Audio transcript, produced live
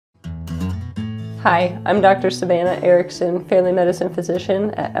Hi, I'm Dr. Savannah Ericksen, family medicine physician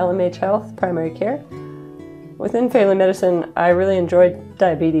at LMH Health Primary Care. Within family medicine, I really enjoyed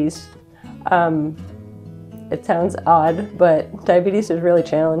diabetes. It sounds odd, but diabetes is really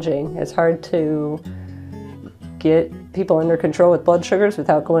challenging. It's hard to get people under control with blood sugars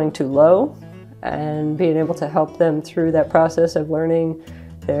without going too low, and being able to help them through that process of learning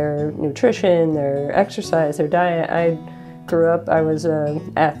their nutrition, their exercise, their diet. I was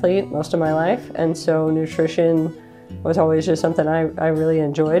an athlete most of my life, and so nutrition was always just something I really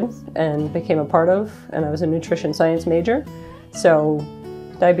enjoyed and became a part of, and I was a nutrition science major. So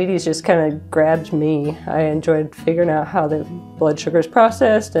diabetes just kind of grabbed me. I enjoyed figuring out how the blood sugar is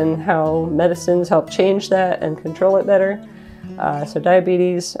processed and how medicines help change that and control it better. So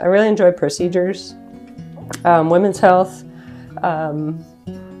diabetes, I really enjoyed procedures, women's health.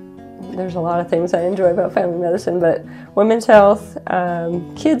 There's a lot of things I enjoy about family medicine, but women's health,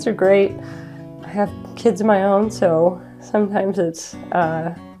 kids are great. I have kids of my own, so sometimes it's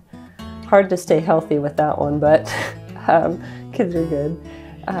hard to stay healthy with that one, but kids are good.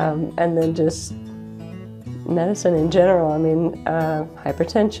 And then just medicine in general, I mean,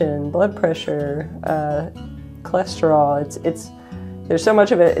 hypertension, blood pressure, cholesterol, there's so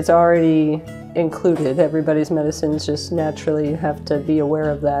much of it, it's already included. Everybody's medicines just naturally have to be aware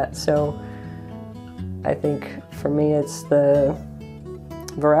of that. So I think for me it's the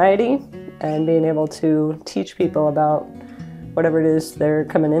variety and being able to teach people about whatever it is they're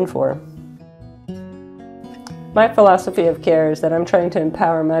coming in for. My philosophy of care is that I'm trying to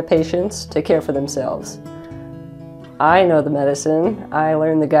empower my patients to care for themselves. I know the medicine, I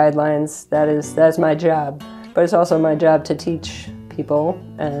learn the guidelines, that's my job, but it's also my job to teach people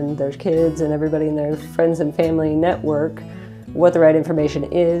and their kids and everybody in their friends and family network what the right information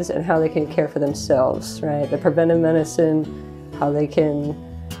is and how they can care for themselves, right? The preventive medicine, how they can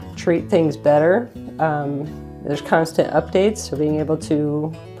treat things better. There's constant updates, so being able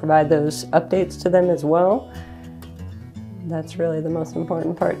to provide those updates to them as well. That's really the most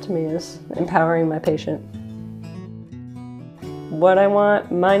important part to me, is empowering my patient. What I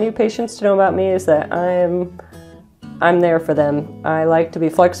want my new patients to know about me is that I'm there for them. I like to be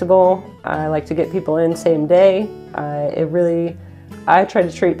flexible. I like to get people in same day. I try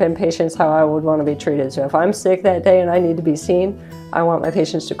to treat patients how I would want to be treated. So if I'm sick that day and I need to be seen, I want my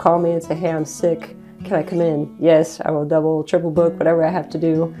patients to call me and say, hey, I'm sick, can I come in? Yes, I will double, triple book, whatever I have to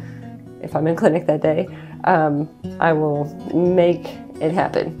do if I'm in clinic that day. I will make it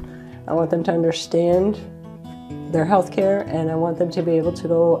happen. I want them to understand their health care, and I want them to be able to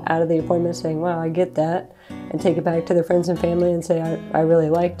go out of the appointment saying, wow, I get that, and take it back to their friends and family and say, I really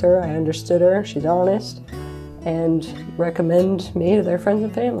liked her, I understood her, she's honest, and recommend me to their friends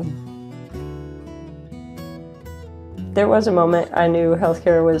and family. There was a moment I knew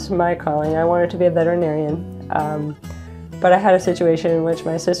healthcare was my calling. I wanted to be a veterinarian, but I had a situation in which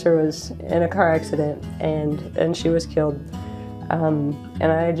my sister was in a car accident and she was killed. And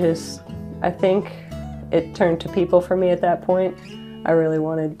I think it turned to people for me at that point. I really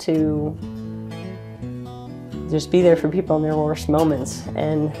wanted to just be there for people in their worst moments,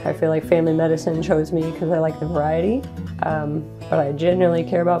 and I feel like family medicine chose me because I like the variety, but I genuinely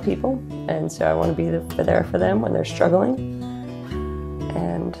care about people, and so I want to be there for them when they're struggling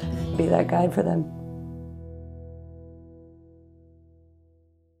and be that guide for them.